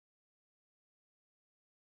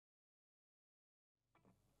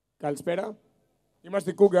Καλησπέρα.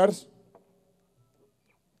 Είμαστε οι Cougars.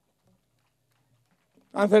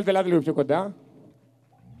 Αν θέλετε, ελάτε λίγο πιο κοντά.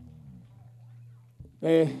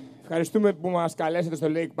 Ευχαριστούμε που μας καλέσατε στο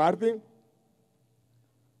Lake Party.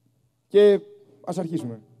 Και ας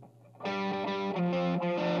αρχίσουμε.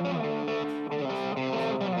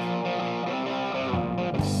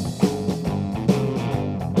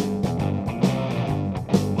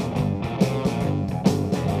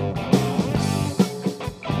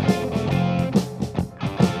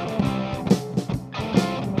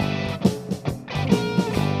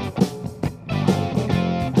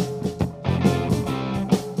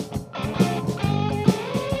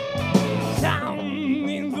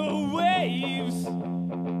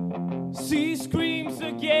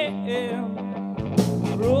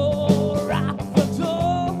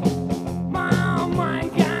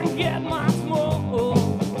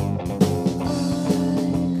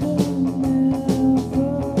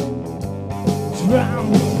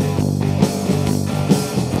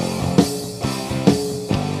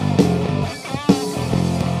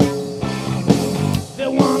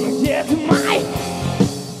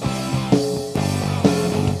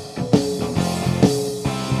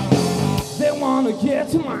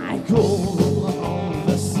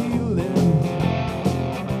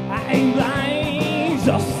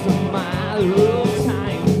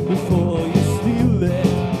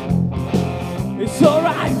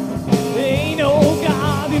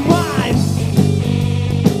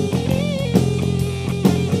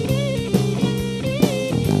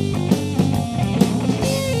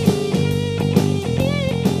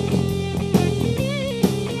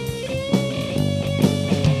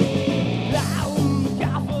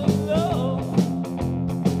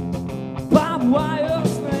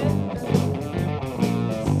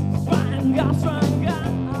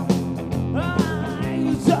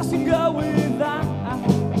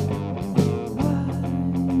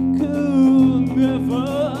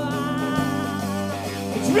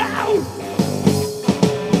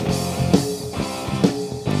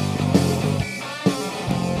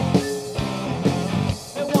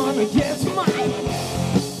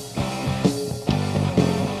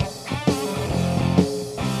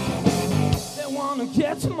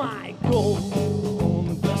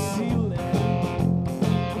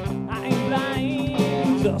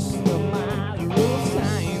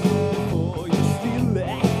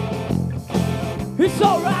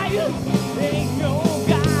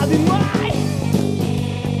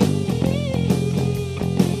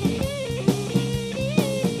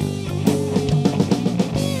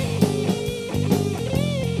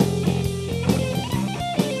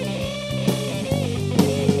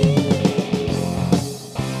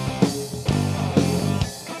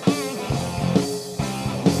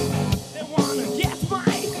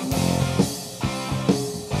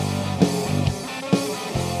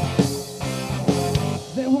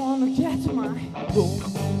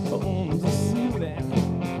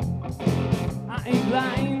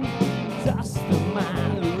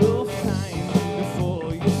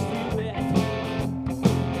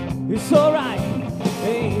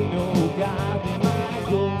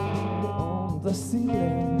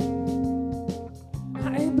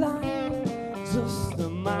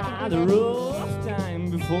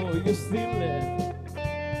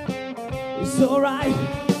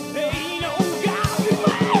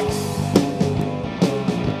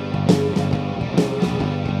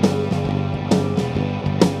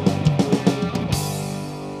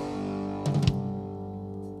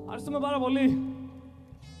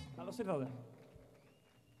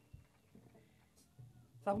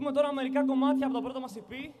 Θα πούμε τώρα μερικά κομμάτια από το πρώτο μας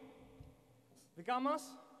EP, δικά μας.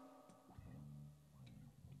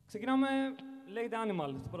 Ξεκινάμε, λέγεται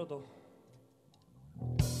Animal, το πρώτο.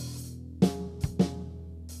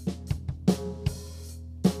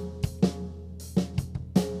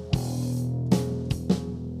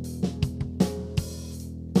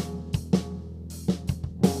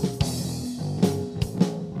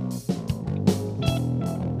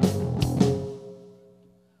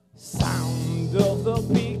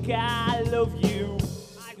 I love you.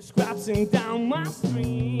 I go scratching down my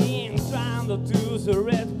screen, trying to do the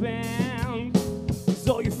red band. It's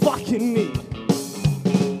all you fucking need.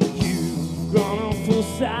 You've gone on full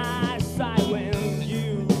side when you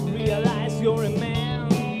realize you're a man.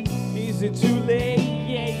 Is it too late?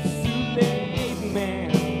 Yeah, it's too late, man.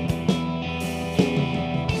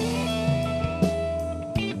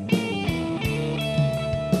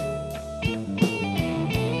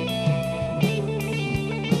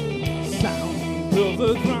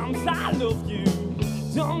 The drums, I love you.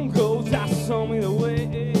 Don't go, just show me the way.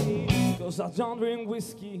 'Cause I don't drink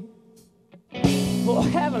whiskey. For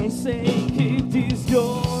heaven's sake, it is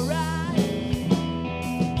your right.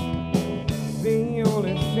 The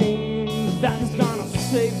only thing that is gonna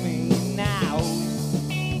save me now.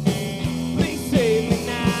 Please save me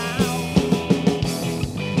now.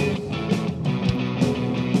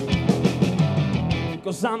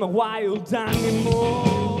 'Cause I'm a wild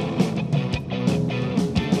animal.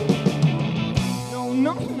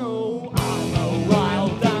 No, no, I'm a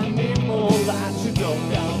wild animal that you don't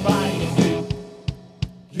come by your feet.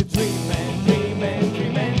 You dream and dream and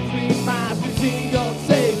dream and dream as you sing God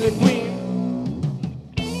Save the Queen.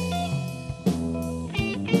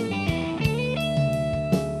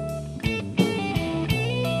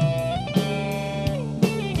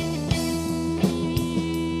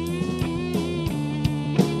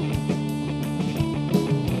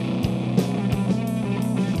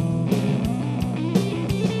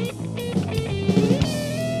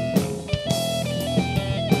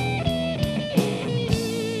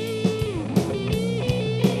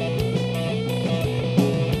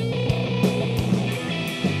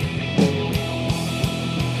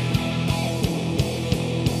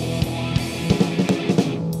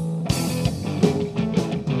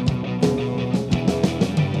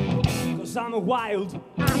 I'm a wild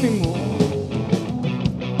animal.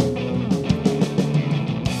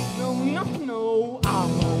 No, no, no,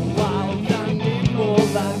 I'm a wild animal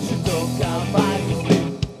that you don't come by the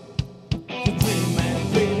feet. You dream and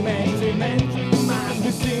dream and dream and dream as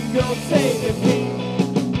we sing God Save the King.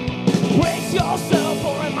 Brace yourself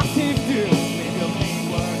for a massive doom. Maybe you'll think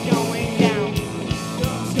we're going down.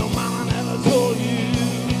 'Cause your mama never told you.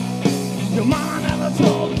 Your mama never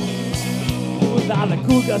told you. That the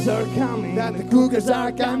cougars are coming, That the cougars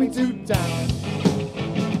are coming to town.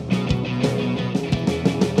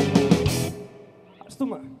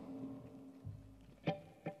 Ευχαριστούμε.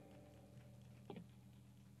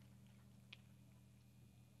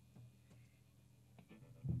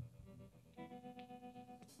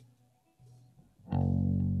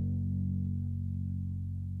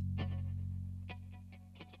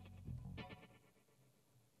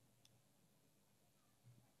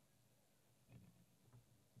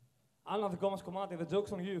 Άλλο ένα δικό μας κομμάτι, The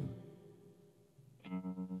Joke's on You.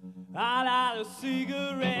 I light a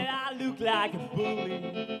cigarette, I look like a bully.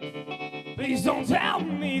 Please don't tell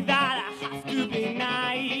me that I have to be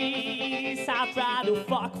nice. I tried to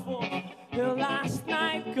fuck for her last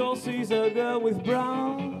night, 'cause she's a girl with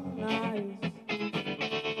brown eyes.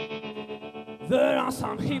 There are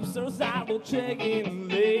some hipsters that will check in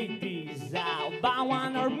ladies out, but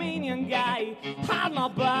one Armenian guy had my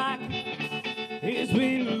back. It's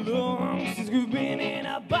been long since we've been in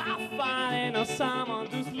a bar finding a someone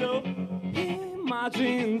to slow.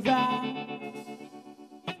 Imagine that.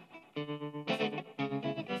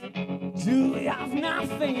 Do we have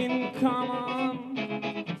nothing in common?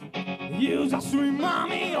 You just remind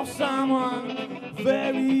me of someone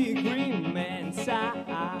very grim and sad.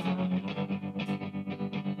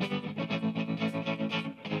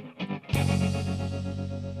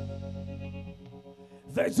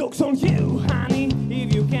 The joke's on you, honey, if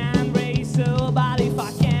you can raise a but if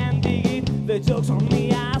I can't dig it, the joke's on me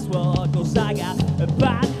as well, 'cause I got a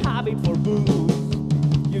bad habit for booze.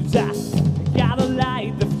 You just gotta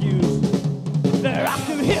light the fuse. There are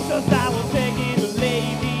still hipsters that will take in the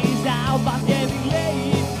ladies out, but getting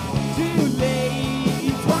late, too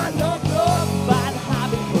late. 1 o'clock, bad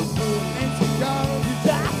habit for booze and cigars. You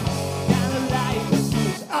just gotta light the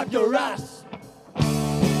fuse up your ass.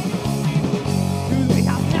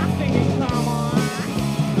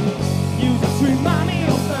 Remind me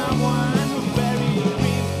of someone very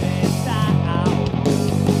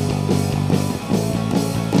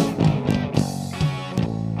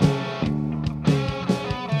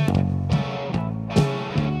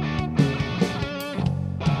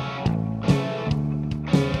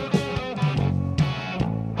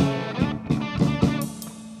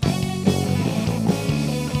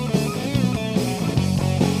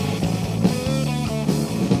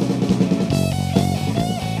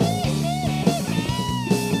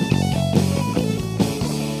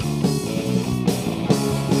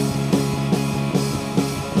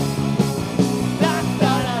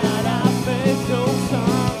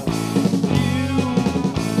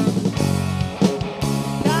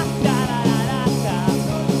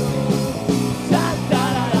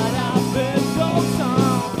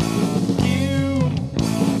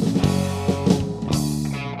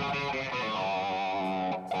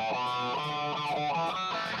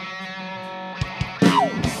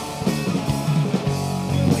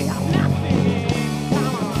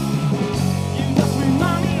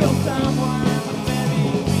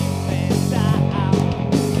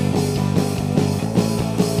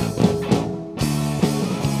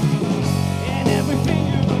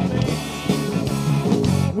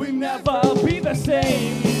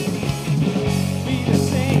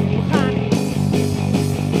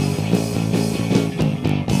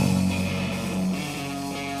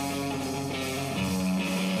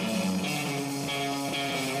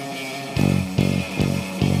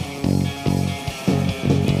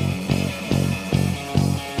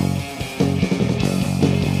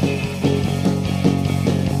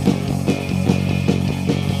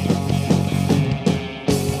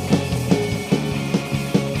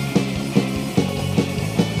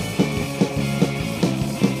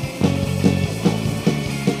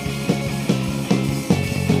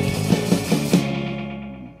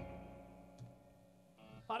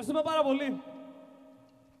πάρα πολύ.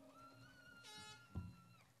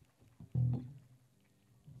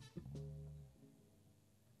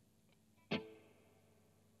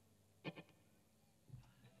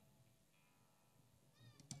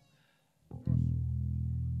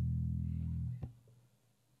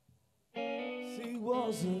 She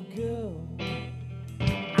was a girl.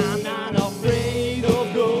 I'm not afraid of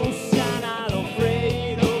ghosts. I'm not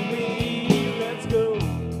afraid of me. Let's go.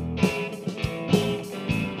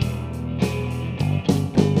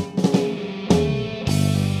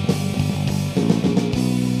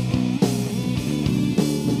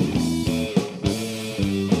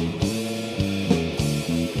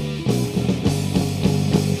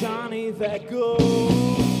 Johnny, that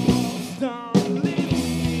ghost, don't leave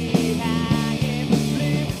me hanging.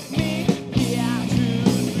 Leave me here to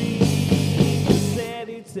dream. You said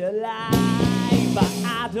it's a lie, but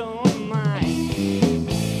I don't mind.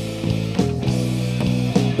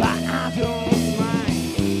 But I don't mind.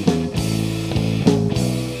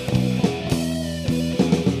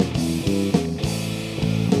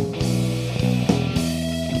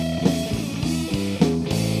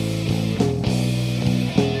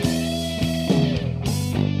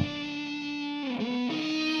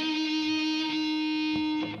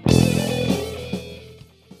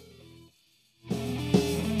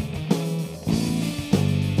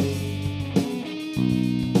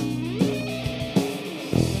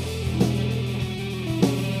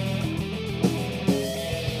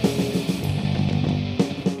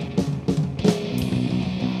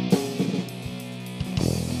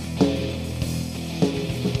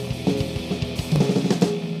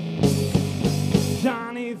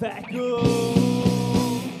 Johnny, that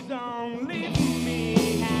ghost, don't leave me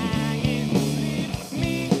hanging. Leave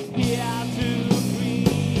me here to dream.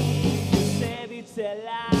 You said it's a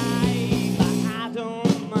lie, but I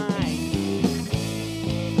don't mind.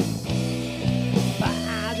 But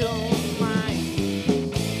I don't mind.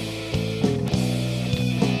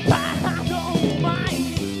 But I don't mind.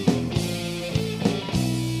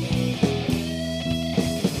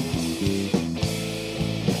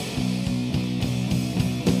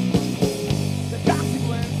 The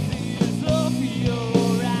consequences of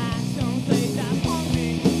your actions, they just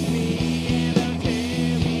haunting me,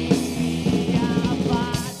 entertaining me.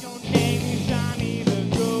 But your name is Johnny the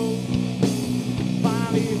Ghost.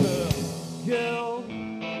 Finally the girl,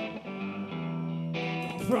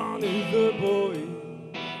 front is the boy.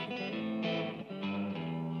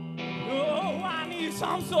 Oh, I need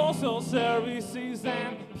some social services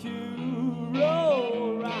and pure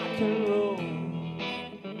rock and roll.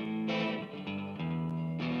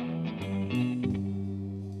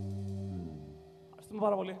 Ευχαριστούμε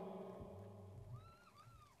πάρα πολύ.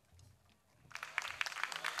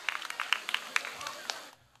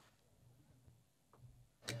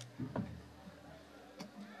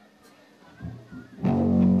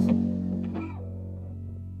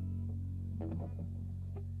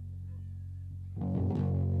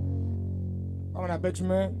 Πάμε να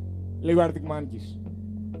παίξουμε λίγο Arctic Monkeys.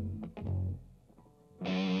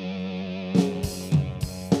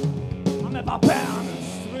 I'm a barbarian on a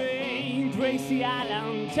train, Tracy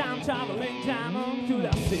Island, time traveling down to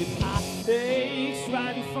the city. Aches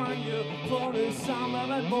right in front of you for the summer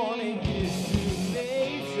but morning is too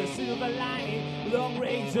late. The silver lining, long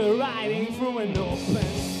razor riding through an open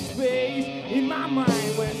space. In my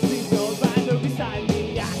mind, when sleep goes right there beside me,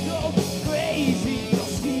 I go crazy.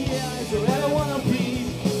 Cause here is where I wanna be.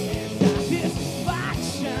 And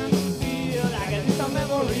satisfaction, feel like a distant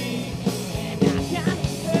memory. And I can't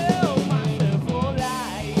help myself for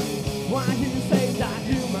life. Why do you say that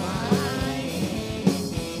you mind?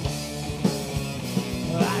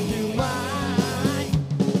 I do mind.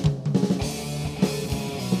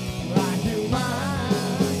 I do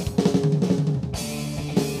mind.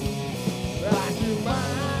 I do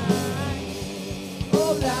mind.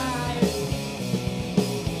 Oh, life.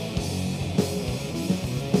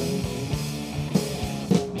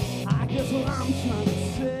 I guess what I'm trying to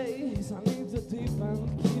say is I need to deep and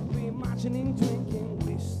keep imagining drinking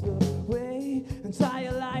this way.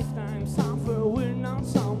 Entire lifetime, somewhere we're not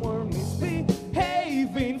somewhere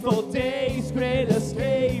misbehaving for days. Great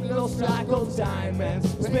escape, lost track of time and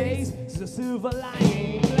space. It's a silver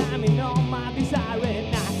lining, climbing on my desire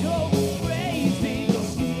and I go crazy.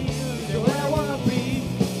 Cause here's where I wanna be.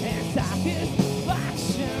 And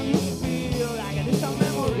satisfaction, feel like a distant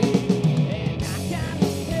memory. And I can't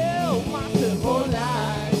help myself for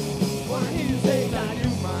life. Why do you say that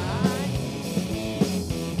you mind?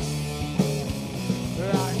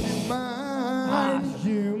 I do mind. I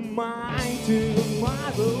do mind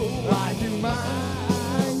tomorrow. I do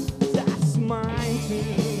mind. That's mine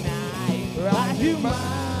tonight. you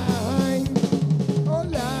mine, oh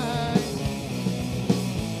lie.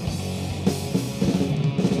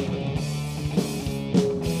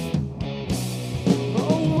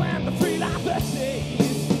 Oh, when the free life that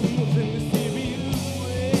says moves in mysterious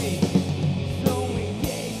way, so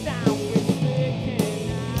engaged down with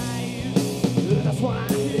sticking eyes. That's why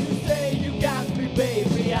I hear you say you got me,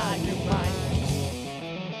 baby, are you mine?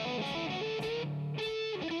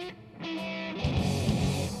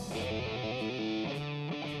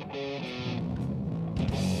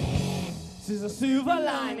 She's a silver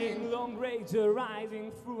lining, long razor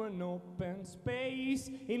riding through an open space.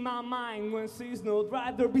 In my mind, when she's not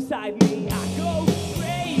right there beside me, I go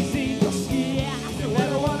crazy. Cause she asks me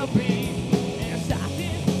where I wanna be. And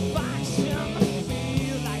satisfaction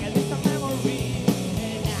feel like a distant memory.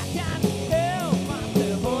 And I can't help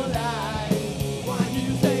myself alive. Why do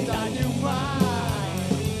you say that you're mine?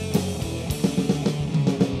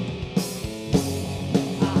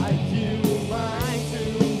 Are you mine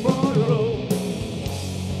tomorrow?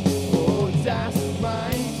 Just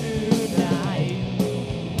mine tonight.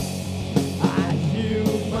 Are you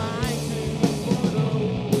mine tomorrow?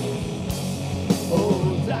 Oh,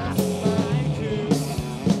 just mine tonight.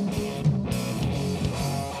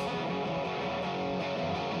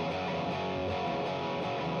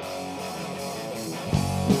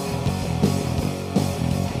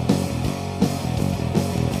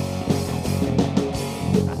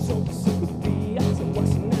 I told you she could be, I said, why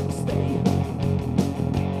she never stay?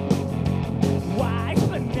 Why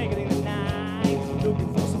spend negative the night looking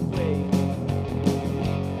for some play?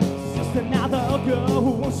 Just another girl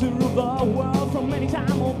who wants to rule the world from any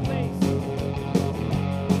time or place.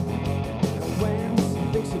 And when she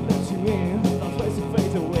thinks she lets you in, that's where she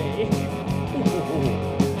fades away.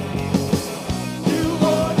 You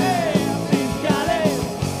want it, she's got it.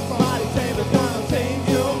 Somebody say that's gonna change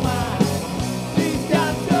your mind. She's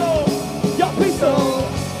got your pistol.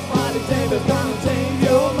 Somebody say that's gonna change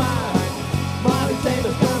your mind. Somebody say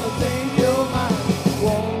that's gonna change your mind.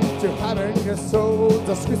 Won't you harden your soul,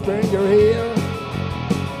 just whisper in your ear?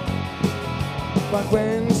 But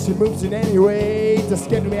when she moves in any way, just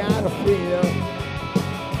get me out of here.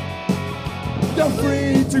 You're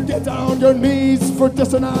free to get down on your knees for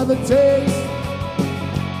just another taste.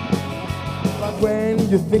 But when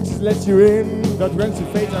you think she lets you in, that's when she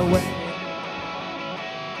fades away.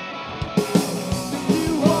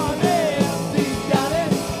 You want it, she's got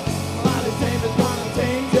it. Somebody say that's gonna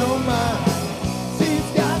change your mind. She's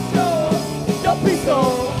got your pistol.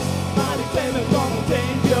 Somebody say that's gonna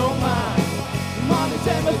change your mind. Somebody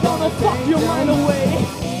say that's gonna fuck your mind away.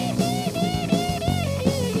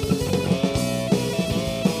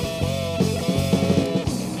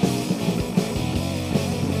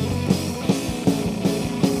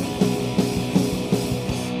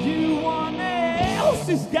 You want it, oh,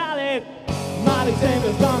 she's got it. Somebody say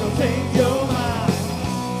that's gonna change your mind.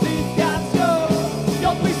 She's got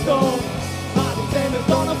your pistol. Somebody say that's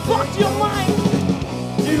gonna fuck your mind.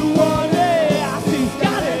 You want it, she's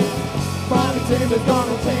got it. Somebody say that's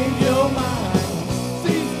gonna change your mind.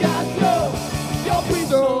 She's got your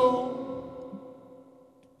pistol.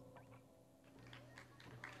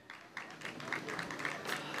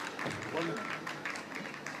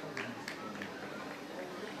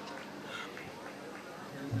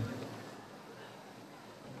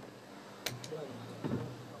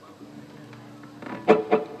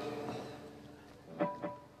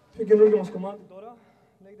 Το καινούργιο μας κομμάτι τώρα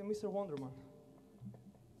λέγεται Mr. Wonderman.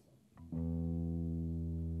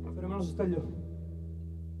 Περιμένω στο Στέλιο.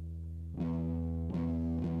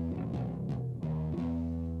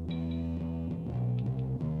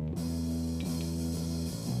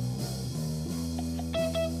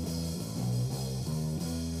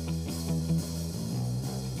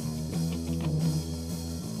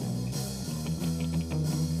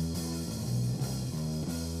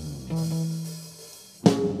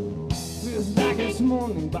 Feels like it's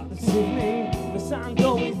morning, but it's evening. The sun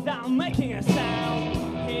goes down, making a sound.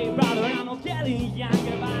 Hey brother, I'm not getting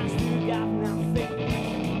younger, but I still got nothing.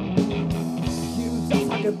 You just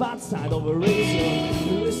like a bad side of a razor,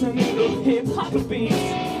 listening to hip-hop beats.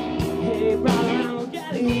 Hey brother, I'm not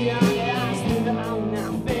getting younger, I still have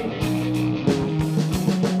nothing.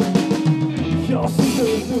 Your sister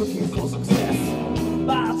is looking for success,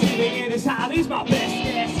 but living in his heart is my best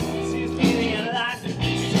guess. She's feeling alive,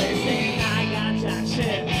 she's saying I got that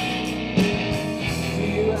shit. Do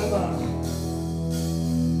you ever?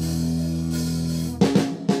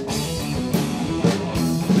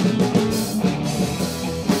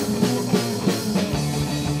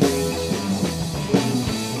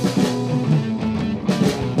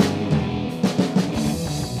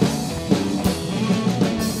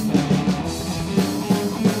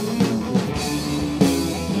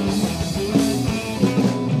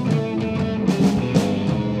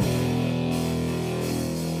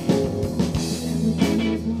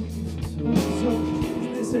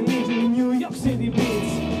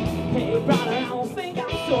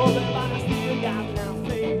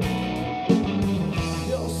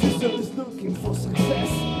 looking for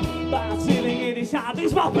success, but feeling it is hard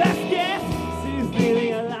is my best guess. She's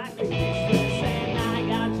living a life in distress, and I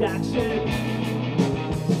got jack shit.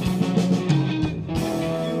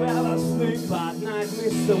 You ever sleep at night,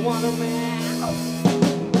 Mr. Wonderman?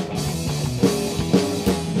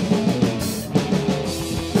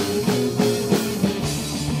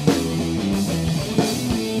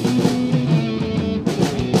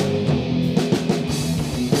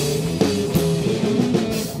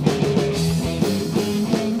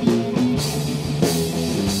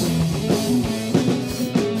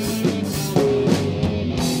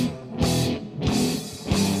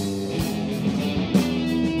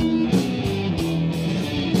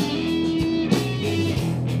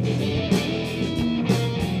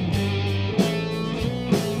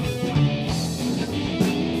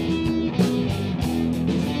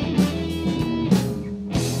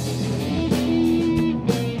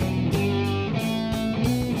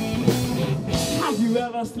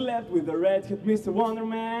 Slept with the redhead Mr.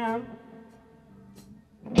 Wonderman?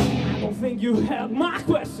 I don't think you heard my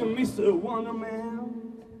question, Mr. Wonderman.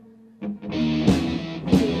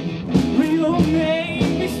 Real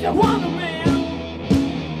name, Mr. Wonderman.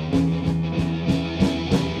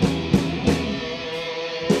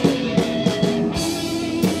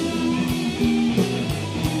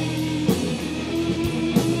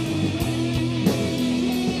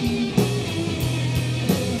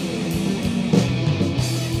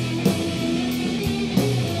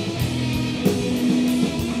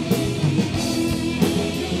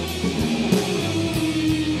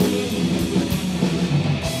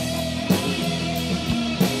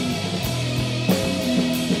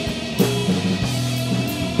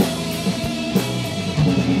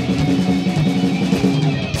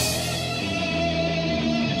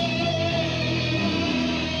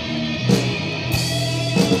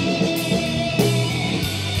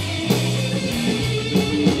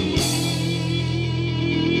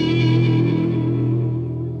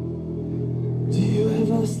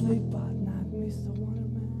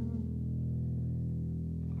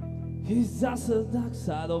 That's the dark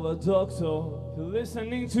side of a doctor. You're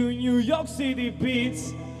listening to New York City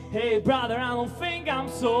beats. Hey brother, I don't think I'm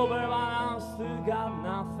sober, but I still got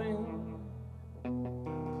nothing.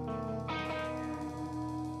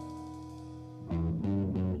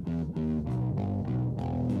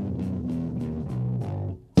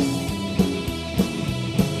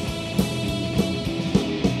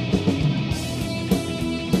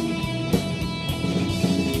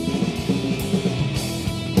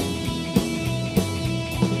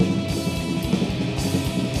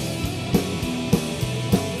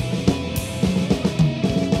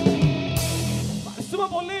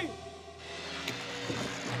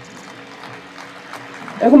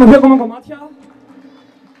 Έχουμε δύο ακόμα κομμάτια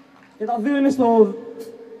και τα δύο είναι στο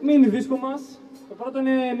mini δίσκο μας. Το πρώτο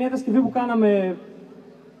είναι μια διασκευή που κάναμε,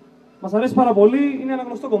 μας αρέσει πάρα πολύ, είναι ένα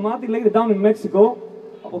γνωστό κομμάτι, λέγεται Down in Mexico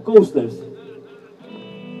από Coasters.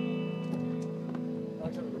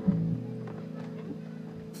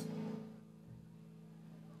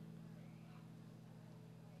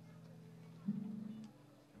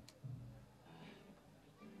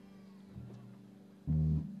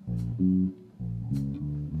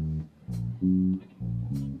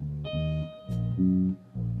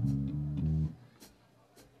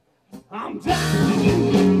 I'm down in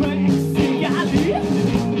Mexico.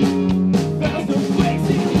 There's a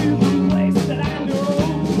crazy little place that I know.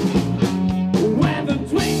 When the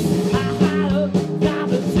drinks are higher than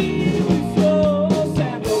the TV shows,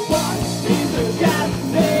 and the boys in the gas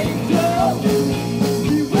they go.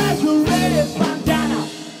 He wears a red bandana,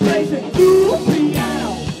 plays a cool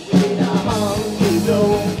piano in a honky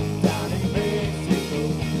tonk down in Mexico.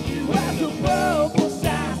 He wears a purple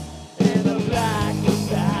sash and a black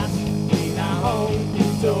mustache.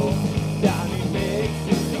 Down in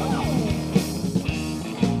Mexico.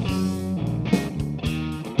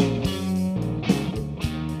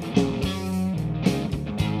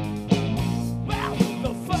 Well,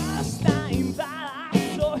 the first time that I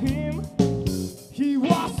saw him, he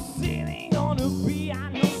was sitting on a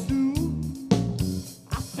piano stool.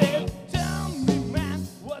 I said, tell me man,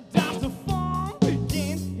 what does the fun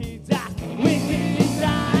begin? He just winked his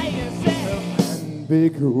eye and said, be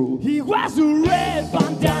cool. He wears a red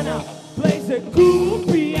bandana, plays a cool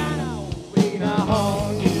piano in a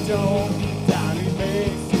honky tonk down in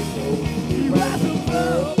Mexico. He wears a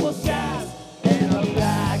purple sash and a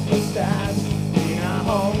black mustache in a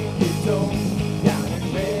honky tonk down in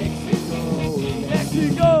Mexico.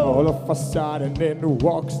 Mexico. All of a sudden, then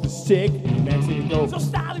walks the chick in Mexico. So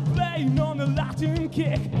started playing on a Latin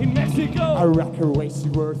kick in Mexico. A rocker waist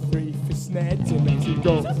worth 3 fishnets in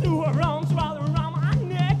Mexico. Just flew around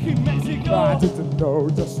I didn't know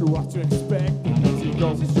just what to expect in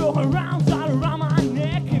Mexico. She threw her arms all around my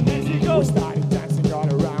neck in Mexico. We started dancing all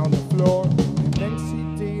around the floor, and then she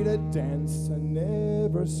did a dance I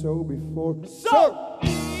never saw before. So,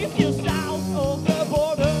 if you're south of the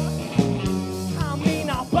border, I'm in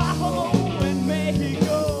Abajo in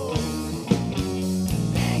Mexico,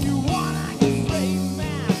 and you wanna get straight,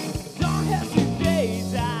 man, don't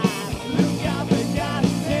hesitate, look out the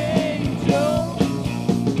God's angel.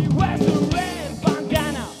 He wears a red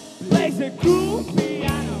bandana, plays a cool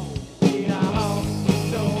piano in a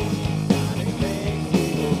honky-tonk down in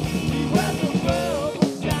Mexico. He wears a purple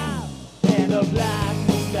scarf and a black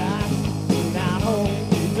mustache in a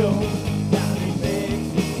honky-tonk down in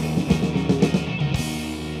Mexico.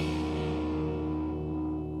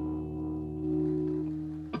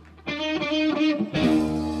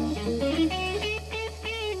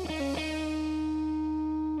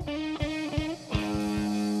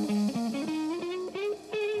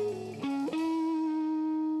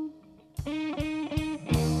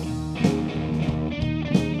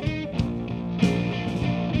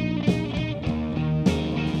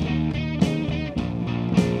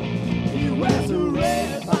 He wears a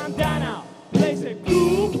red bandana, plays a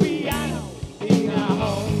cool piano in a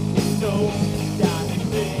honky-tonk down in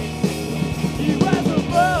Mexico. He wears a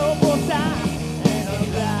purple tie and a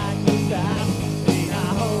black mustache in a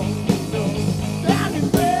honky-tonk down in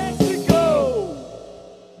Mexico.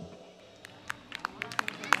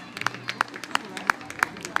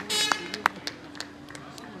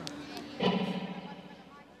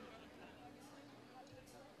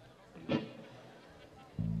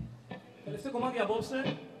 Τελευταίο κομμάτι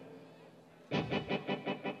απόψε.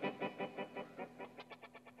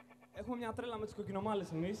 Έχουμε μια τρέλα με τις κοκκινομάλες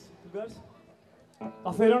εμείς, Cougars. Τα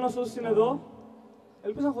αφιερώνω σε όσους είναι εδώ.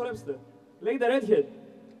 Ελπίζω να χορέψετε. Λέγεται Redhead.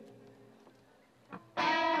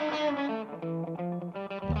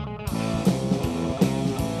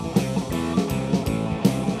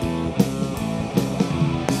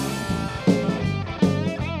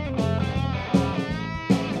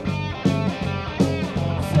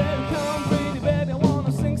 I said, come pretty baby, I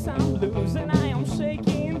wanna sing some blues. And I am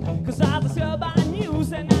shaking, cause I just heard bad news.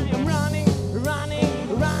 And I am running, running,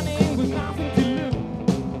 running with nothing to lose.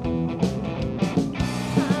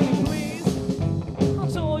 Honey, please, I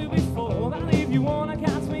told you before that if you wanna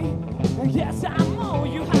catch me, yes, I know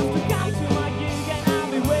you have to come to my gig. And I'll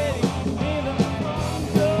be waiting in the front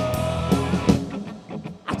door.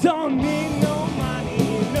 I don't need no money,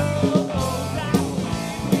 no, that's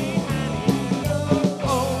me, honey, no.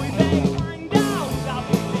 Oh, if they find out, I'll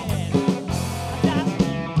be dead. That's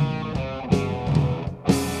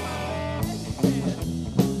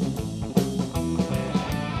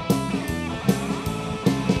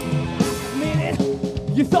minute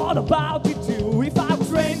you thought about it too. If I was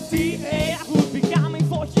 28, I would be coming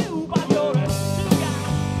for you, but you're a sugar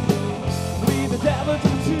with the devil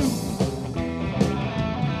tattoo.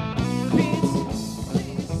 Please,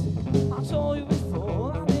 I told you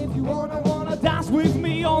before, and if you wanna dance with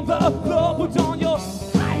me on the floor, put on your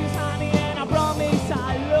highest, honey, and I promise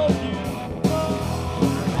I love you.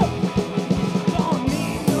 Don't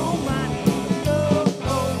need no money, no,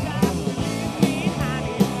 just believe me,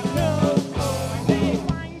 honey, no, if they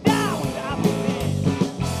find out, I'll be dead.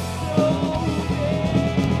 So,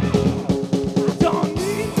 I don't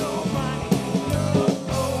need no money, no,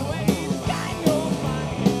 ain't got no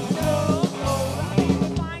money, no, if they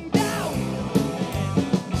find out,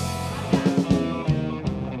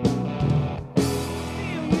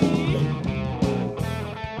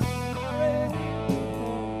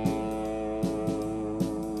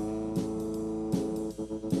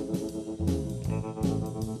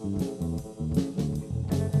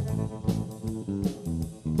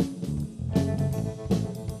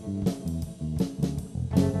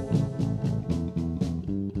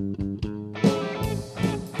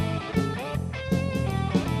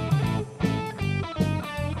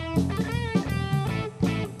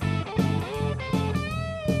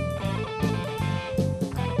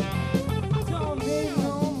 I don't need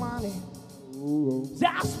no money.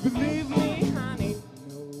 Just believe me, honey.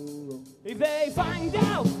 If they find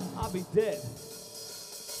out, I'll be dead.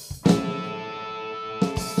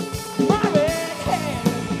 My red hand.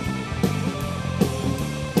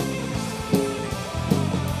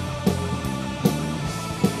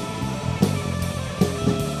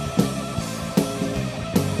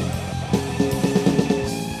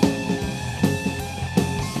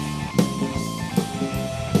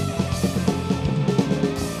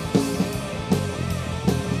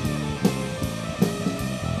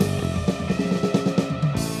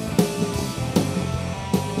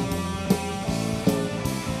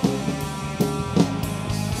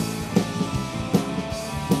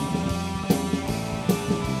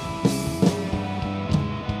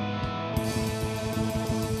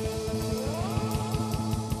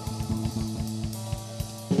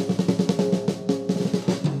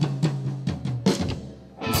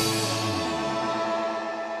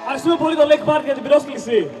 Ευχαριστούμε πολύ το Lake Park για την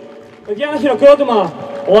πρόσκληση. Παιδιά, ένα χειροκρότημα.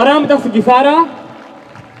 Ο Αράμ ήταν στην κιθάρα,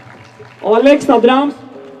 ο Αλέξης στα drums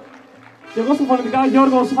και εγώ στα φωνητικά.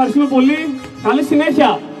 Γιώργο, σας ευχαριστούμε πολύ. Καλή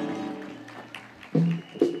συνέχεια.